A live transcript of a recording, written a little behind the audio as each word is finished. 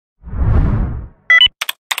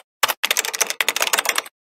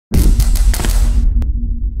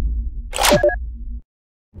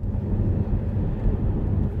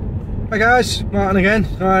Hi guys, Martin again.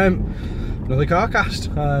 Another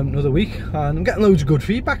CarCast, another week, and I'm getting loads of good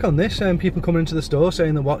feedback on this. People coming into the store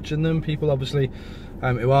saying they're watching them. People obviously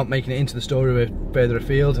who aren't making it into the store who are further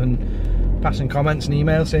afield and passing comments and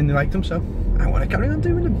emails saying they like them. So I want to carry on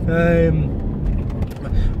doing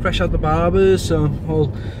them. Fresh out the barbers, so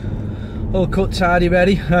all cut, tidy,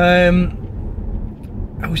 ready. I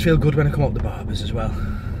always feel good when I come up the barbers as well.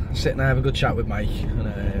 I sit and I have a good chat with Mike, and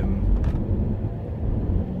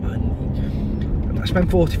I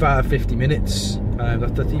spend 45-50 minutes.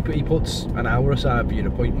 He puts an hour aside for your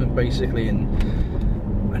appointment basically, and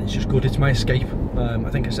it's just good. It's my escape. I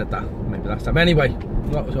think I said that maybe last time. Anyway,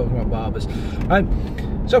 we're talking about barbers.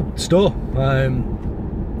 So store.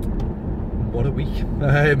 What a week!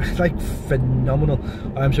 Like phenomenal.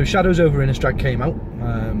 So Shadows over Innistrad came out,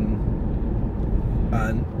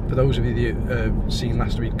 and for those of you that have seen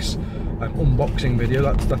last week's unboxing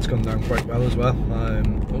video, that's gone down quite well as well.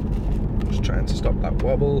 Just trying to stop that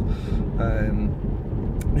wobble.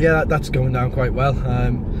 Yeah, that's going down quite well.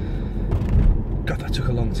 God, that took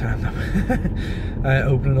a long time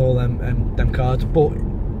opening all them cards, but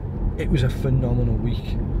it was a phenomenal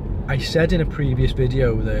week. I said in a previous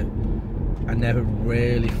video that I never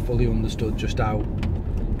really fully understood just how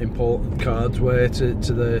important cards were to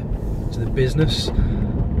the business.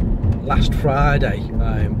 Last Friday,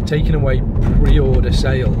 taking away pre-order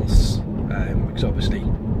sales, because obviously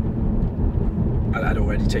I'd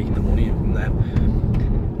already taken the money from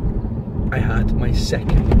them. I had my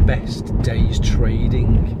second best day's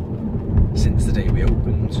trading since the day we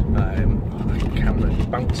opened. The camera is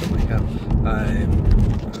bouncing like hell.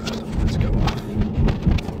 Let's go off.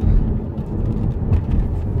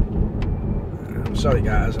 I'm sorry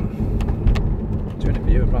guys, I'm doing it for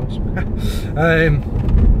you, I promise.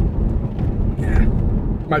 Yeah,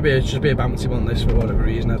 might be just be a bouncy one this for whatever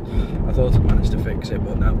reason. I thought I'd managed to fix it,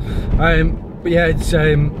 but no. But yeah, it's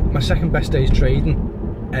my second best day's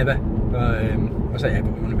trading ever. I say ever,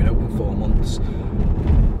 we've only been open 4 months,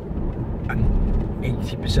 and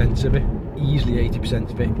 80% of it, easily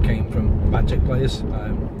 80% of it, came from Magic players.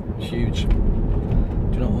 Huge.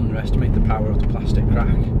 Do not underestimate the power of the plastic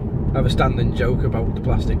crack. I have a standing joke about the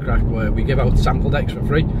plastic crack where we give out sample decks for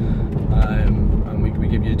free, and we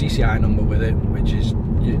give you a DCI number with it, which is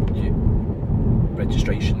your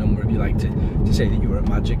registration number, if you like, to say that you're a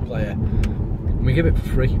Magic player. And we give it for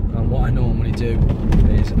free, and what I normally do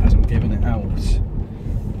is, as I'm giving it out,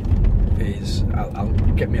 is I'll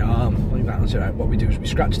get my arm like that and say, right, what we do is we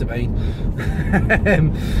scratch the vein.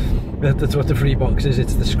 That's what the free box is,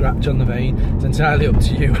 it's the scratch on the vein. It's entirely up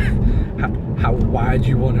to you how wide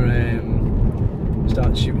you want to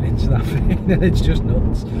start shooting into that vein. It's just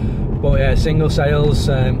nuts. But yeah, single sales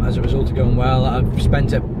as a result of going well. I've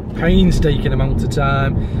spent a painstaking amount of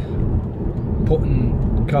time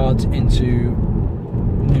putting cards into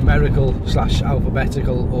numerical /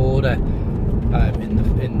 alphabetical order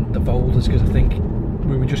in the folders, because I think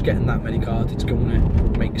we were just getting that many cards, it's going to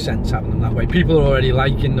make sense having them that way. People are already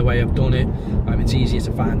liking the way I've done it. It's easier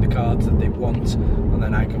to find the cards that they want, and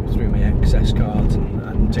then I go through my excess cards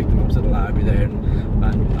and take them up to the library there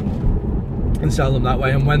and sell them that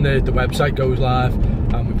way. And when the website goes live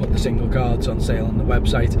and we put the single cards on sale on the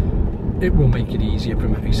website, it will make it easier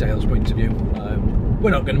from a sales point of view.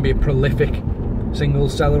 We're not going to be a prolific single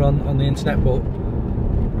seller on the internet, but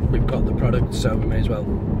we've got the product, so we may as well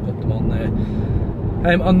put them on there.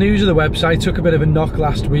 On news of the website, took a bit of a knock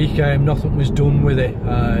last week. Nothing was done with it.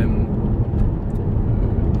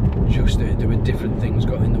 Just there were different things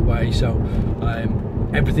got in the way, so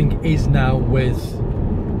everything is now with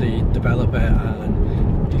the developer,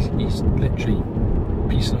 and he's literally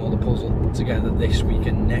piecing all the puzzle together this week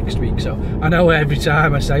and next week. So I know every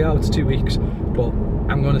time I say, oh, it's 2 weeks, but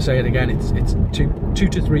I'm going to say it again, it's 2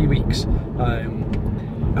 to 3 weeks.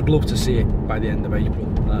 I'd love to see it by the end of April.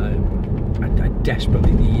 I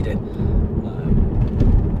desperately need it.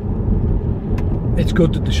 It's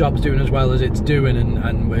good that the shop's doing as well as it's doing,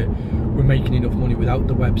 and we're making enough money without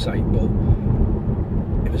the website, but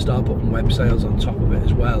if I start putting web sales on top of it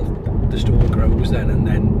as well, the store grows then, and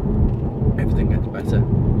then everything gets better.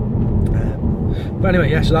 But anyway,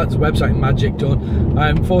 yeah, so that's the website and Magic done.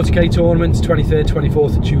 40k tournaments, 23rd,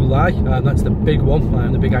 24th of July. That's the big one,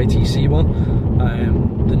 the big ITC one.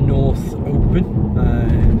 The North Open,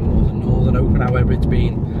 or the Northern Open, however it's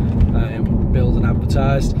been billed and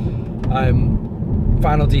advertised.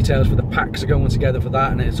 Final details for the packs are going together for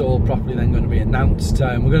that, and it's all properly then going to be announced.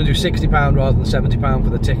 We're going to do £60 rather than £70 for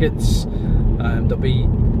the tickets. There'll be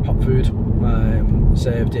hot food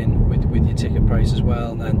served in with your ticket price as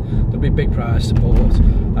well, and then there'll be big prize support.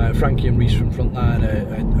 Frankie and Reese from Frontline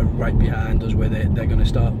are right behind us, where they're going to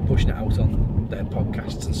start pushing it out on their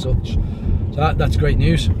podcasts and such. So that's great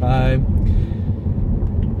news.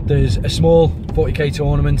 There's a small 40k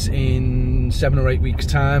tournament in 7 or 8 weeks'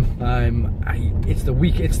 time.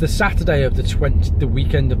 It's the Saturday of the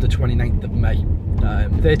weekend of the 29th of May.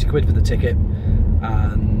 30 quid for the ticket,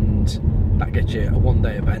 and that gets you a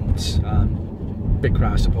one-day event. Big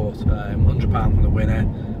prize support, £100 for the winner,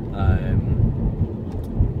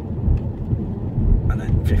 and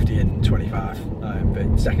then 50 and 25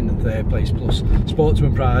 for second and third place, plus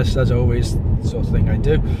sportsman prize, as always, sort of thing I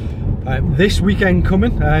do. This weekend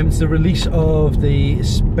coming, it's the release of the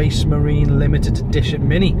Space Marine Limited Edition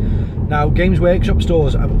Mini. Now, Games Workshop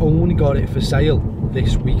stores have only got it for sale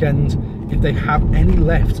this weekend. If they have any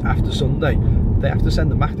left after Sunday, they have to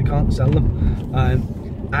send them back. They can't sell them.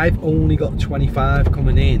 I've only got 25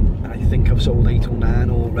 coming in, and I think I've sold 8 or 9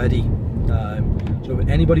 already. So if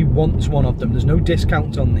anybody wants one of them, there's no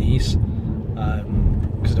discount on these,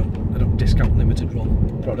 because I don't discount limited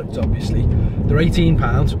run products, obviously. They're £18,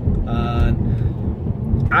 and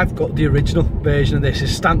I've got the original version of this. It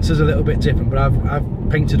stances a little bit different, but I've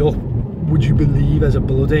painted up, would you believe, as a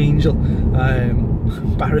Blood Angel.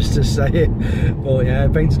 Embarrassed to say it, but yeah,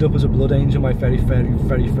 painted up as a Blood Angel. My very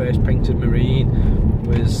first painted Marine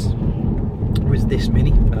was this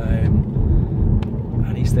Mini,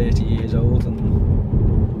 and he's 30 years old, and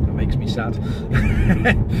that makes me sad.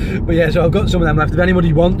 But yeah, so I've got some of them left. If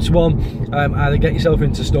anybody wants one, either get yourself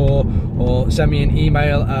into store or send me an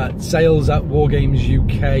email at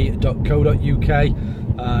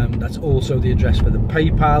sales@wargamesuk.co.uk. That's also the address for the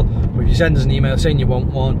PayPal. But if you send us an email saying you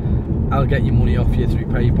want one, I'll get your money off you through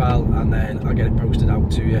PayPal, and then I'll get it posted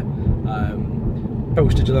out to you.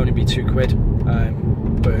 Postage will only be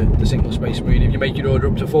 £2 for the single Space Marine. If you make your order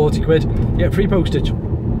up to 40 quid, you get free postage.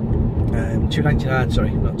 £2.99,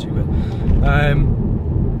 sorry, not £2.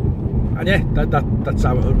 And yeah, that's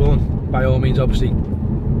how it'll run. By all means, obviously,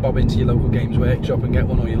 bob into your local Games Workshop and get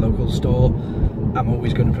one, or your local store. I'm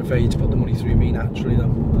always going to prefer you to put the money through me, naturally,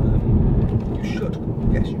 though. You should.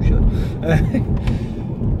 Yes, you should.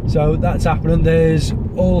 So that's happening. There's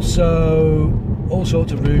also all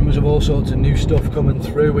sorts of rumours of all sorts of new stuff coming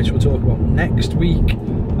through, which we'll talk about next week.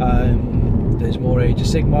 There's more Age of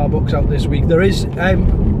Sigmar books out this week. There is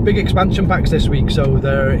big expansion packs this week, so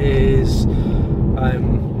there is they're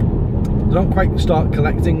not quite start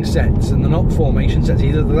collecting sets, and they're not formation sets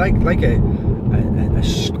either. They're like a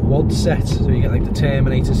squad set. So you get like the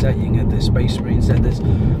Terminator set, you can get the Space Marine set.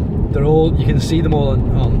 They're all, you can see them all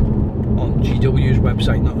on GW's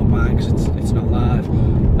website, not on mine, because it's not live.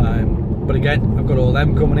 But again, I've got all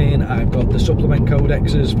them coming in. I've got the supplement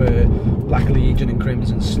codexes for Black Legion and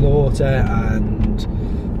Crimson Slaughter, and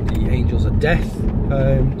the Angels of Death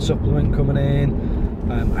supplement coming in.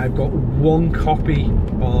 I've got one copy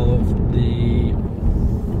of the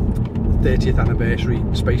 30th anniversary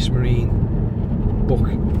Space Marine book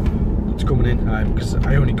that's coming in, because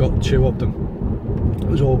I only got 2 of them. It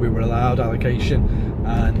was all we were allowed, allocation,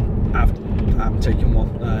 and I'm taking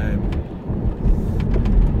one.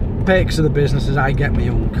 Perks of the business is I get my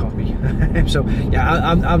own copy. So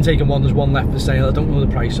yeah, I'm taking one. There's one left for sale. I don't know the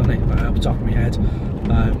price on it off the top of my head,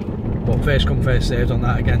 but first come first served on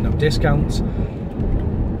that. Again, no discounts.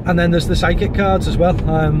 And then there's the psychic cards as well.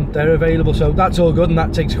 They're available, so that's all good, and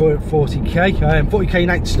that takes care of 40k. 40k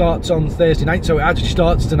night starts on Thursday night, so it actually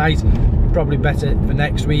starts tonight. Probably better for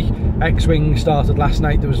next week. X-Wing started last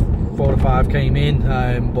night. There was 4 or 5 came in,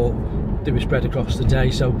 but they were spread across the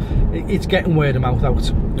day, so it's getting word of mouth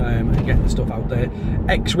out, and getting the stuff out there.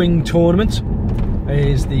 X-Wing tournament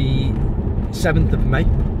is the 7th of May.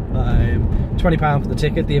 £20 for the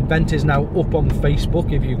ticket. The event is now up on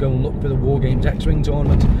Facebook. If you go and look for the Wargames X-Wing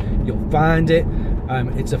tournament, you'll find it.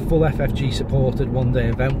 It's a full FFG supported one-day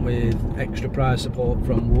event with extra prize support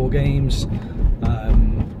from Wargames.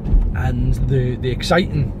 And the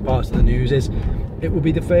exciting part of the news is it will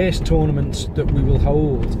be the first tournament that we will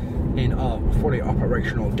hold in our fully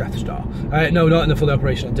operational Death Star. No, not in the fully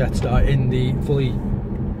operational Death Star, in the fully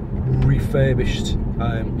refurbished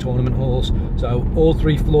tournament halls. So all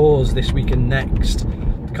 3 floors this week and next.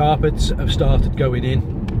 The carpets have started going in,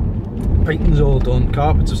 painting's all done,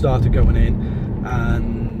 carpets have started going in,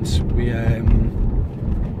 and we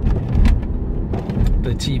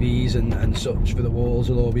the TVs and such for the walls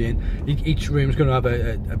will all be in. Each room's going to have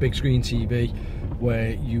a big screen TV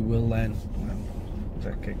where you will then, it's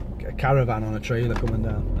like a caravan on a trailer coming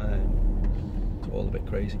down. It's all a bit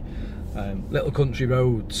crazy. Little country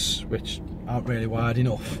roads which aren't really wide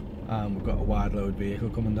enough, and we've got a wide load vehicle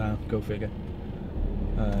coming down. Go figure.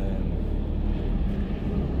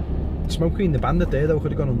 Smoke Queen the Bandit there though,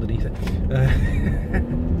 could have gone underneath it.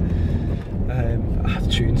 I had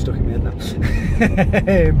the tune stuck in my head now.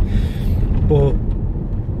 But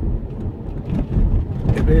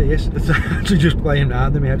it really is. It's actually just playing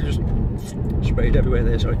around in my head, just sprayed everywhere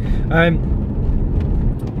there, sorry.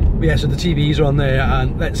 But yeah, so the TVs are on there,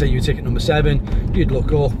 and let's say you're ticket number 7, you'd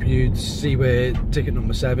look up, you'd see where ticket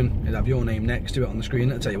number 7, it'd have your name next to it on the screen,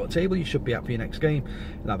 it'll tell you what table you should be at for your next game,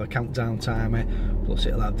 it'll have a countdown timer, plus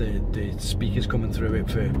it'll have the speakers coming through it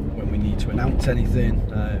for when we need to announce anything.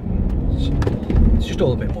 It's just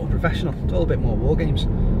all a bit more professional, it's all a bit more war games,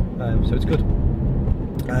 so it's good.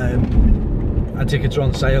 And tickets are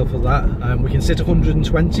on sale for that. We can sit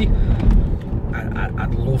 120.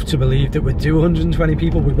 I'd love to believe that we'd do 120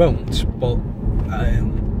 people, we won't, but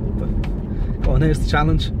go on, here's the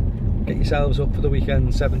challenge. Get yourselves up for the weekend,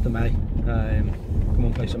 7th of May. Come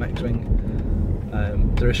on, play some X-Wing.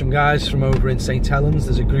 There are some guys from over in St Helens.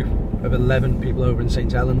 There's a group of 11 people over in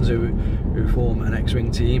St Helens who form an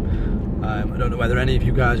X-Wing team. I don't know whether any of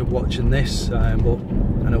you guys are watching this, but I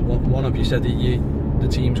know one of you said that the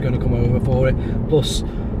team's going to come over for it. Plus,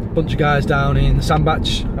 bunch of guys down in Sandbach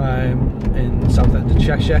in south end of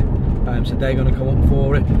Cheshire, so they're going to come up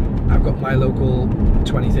for it. I've got my local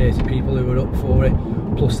 20-30 people who are up for it,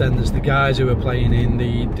 plus then there's the guys who are playing in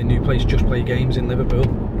the new place Just Play Games in Liverpool.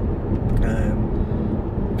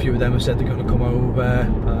 A few of them have said they're going to come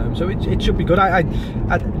over, so it should be good. I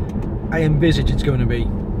envisage it's going to be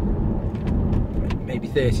maybe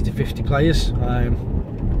 30 to 50 players.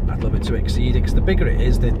 I'd love it to exceed it, because the bigger it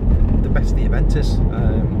is, the better the event is.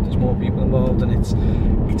 There's more people involved, and it's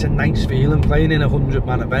a nice feeling. Playing in a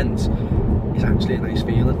 100-man event is actually a nice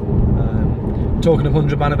feeling. Talking of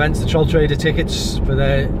 100-man events, the Troll Trader tickets for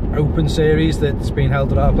their Open series that's being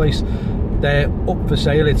held at our place, they're up for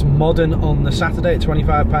sale. It's modern on the Saturday at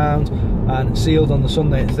 £25 and sealed on the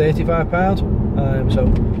Sunday at £35. So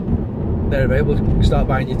they're available. You can start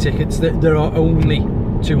buying your tickets. There are only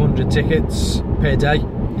 200 tickets per day.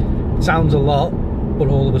 Sounds a lot, but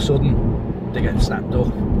all of a sudden they get snapped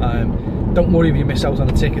up. Don't worry if you miss out on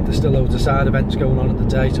a ticket, there's still loads of side events going on at the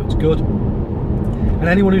day, so it's good. And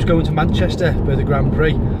anyone who's going to Manchester for the Grand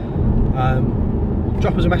Prix,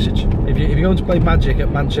 drop us a message. If you're going to play Magic at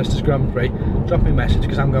Manchester's Grand Prix, drop me a message,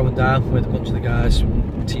 because I'm going down with a bunch of the guys,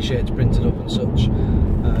 t-shirts printed up and such.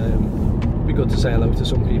 It'd be good to say hello to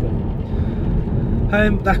some people.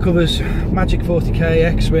 That covers Magic 40k,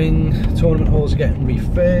 X-Wing, tournament halls are getting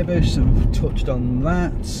refurbished, so we've touched on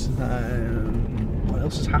that. What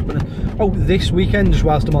else is happening? Oh, this weekend, just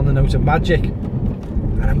whilst I'm on the note of Magic,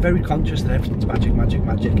 and I'm very conscious that everything's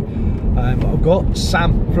Magic. I've got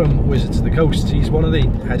Sam from Wizards of the Coast. He's one of the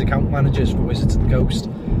head account managers for Wizards of the Coast.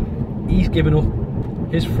 He's given up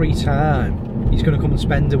his free time. He's going to come and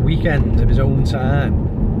spend a weekend of his own time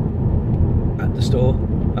at the store.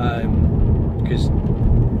 Because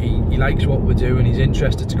he likes what we're doing, he's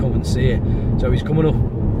interested to come and see it. So he's coming up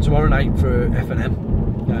tomorrow night for F&M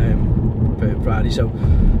for Friday, so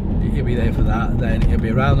he'll be there for that. Then he'll be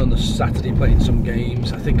around on the Saturday playing some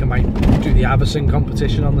games. I think I might do the Averson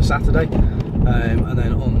competition on the Saturday, and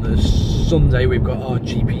then on the Sunday we've got our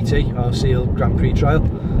GPT, our sealed Grand Prix trial,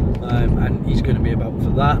 and he's going to be about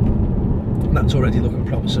for that. That's already looking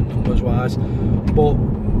promising numbers wise. But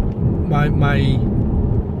my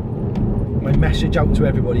message out to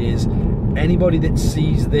everybody is, anybody that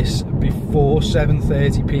sees this before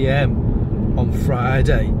 7:30 PM on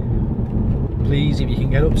Friday, please, if you can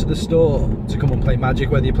get up to the store to come and play Magic,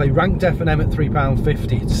 whether you play ranked F&M at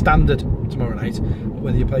 £3.50, it's standard tomorrow night, but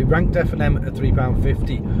whether you play ranked F&M at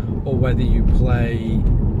 £3.50 or whether you play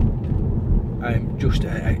just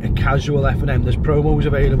a casual F&M, there's promos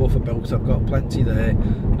available for both. I've got plenty there.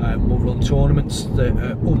 We'll run tournaments that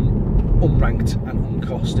are unranked and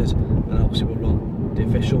uncosted, and obviously we'll run the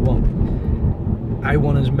official one. I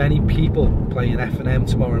want as many people playing F&M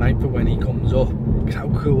tomorrow night for when he comes up, because how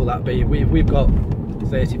cool will that be? If we've got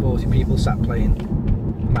 30-40 people sat playing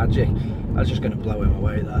Magic, that's just going to blow him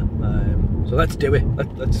away there. So let's do it.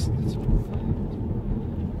 Let's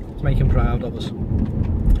make him proud of us.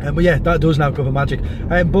 But yeah, that does now cover Magic.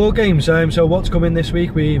 Board games. So what's coming this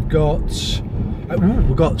week? We've got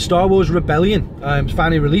Star Wars Rebellion. It's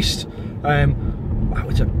finally released. Wow,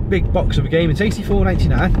 it's a big box of a game. It's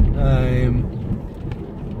 $84.99.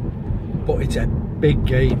 But it's a big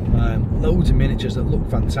game. Loads of miniatures that look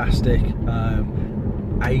fantastic.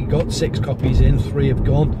 I got 6 copies in, 3 have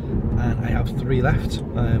gone, and I have 3 left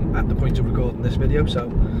at the point of recording this video. So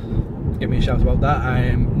give me a shout about that. I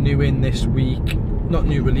am new in this week. Not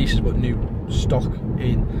new releases, but new stock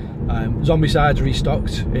in. Zombicide's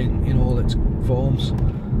restocked in all its forms.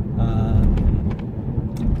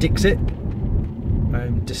 Dixit,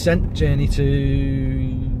 Descent, Journey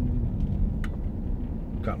to...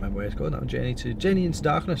 can't remember where it's called now. Journey into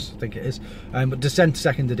Darkness, I think it is. But Descent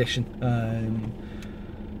 2nd edition.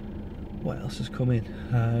 What else has come in?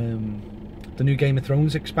 The new Game of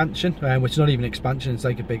Thrones expansion, which is not even an expansion, it's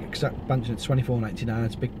like a big expansion. It's $24.99.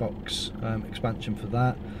 It's a big box expansion for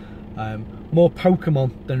that. More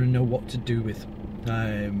Pokemon than I know what to do with,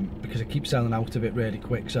 because I keep selling out of it really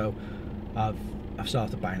quick. So I've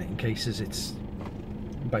started buying it in cases. It's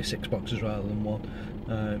buy 6 boxes rather than 1.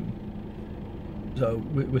 So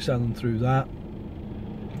we're selling through that.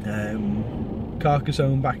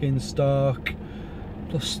 Carcassonne back in stock.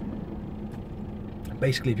 Plus,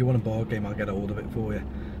 basically, if you want a board game, I'll get a hold of it for you,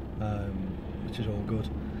 which is all good.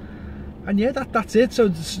 And yeah, that's it. So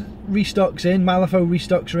restocks in, Malifaux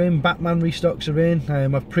restocks are in, Batman restocks are in.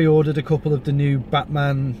 I've pre-ordered a couple of the new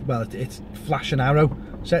Batman, well, it's Flash and Arrow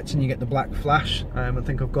sets, and you get the Black Flash. I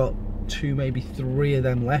think I've got 2, maybe 3 of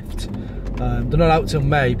them left. They're not out till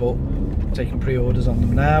May, but I'm taking pre-orders on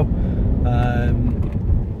them now.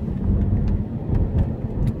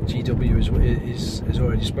 GW is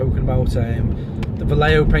already spoken about. The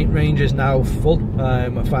Vallejo paint range is now full. I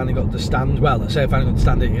finally got the stand. Well, I say I finally got the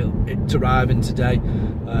stand. It's arriving today.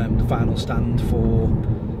 The final stand for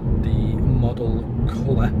the model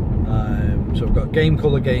colour. So I've got game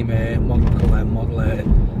colour, game air, model colour, model air,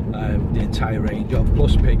 the entire range of,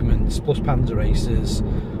 plus pigments, plus Panzer Racers,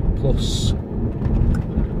 plus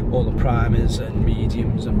all the primers and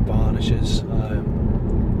mediums and varnishes.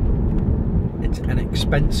 It's an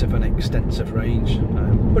expensive and extensive range,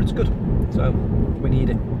 but it's good, so we need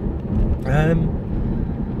it. And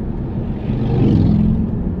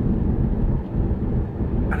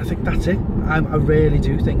I think that's it. I really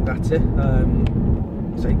do think that's it.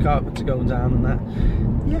 Say carpets are going down and that.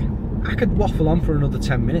 Yeah, I could waffle on for another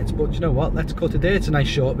 10 minutes, but you know what, let's cut it there. It's a nice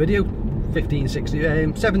short video,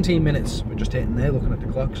 17 minutes we're just hitting there looking at the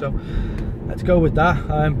clock, so let's go with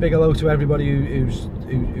that. Big hello to everybody who's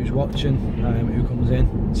watching, who comes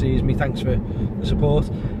in, sees me. Thanks for the support,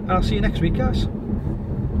 and I'll see you next week, guys.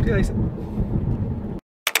 See you later.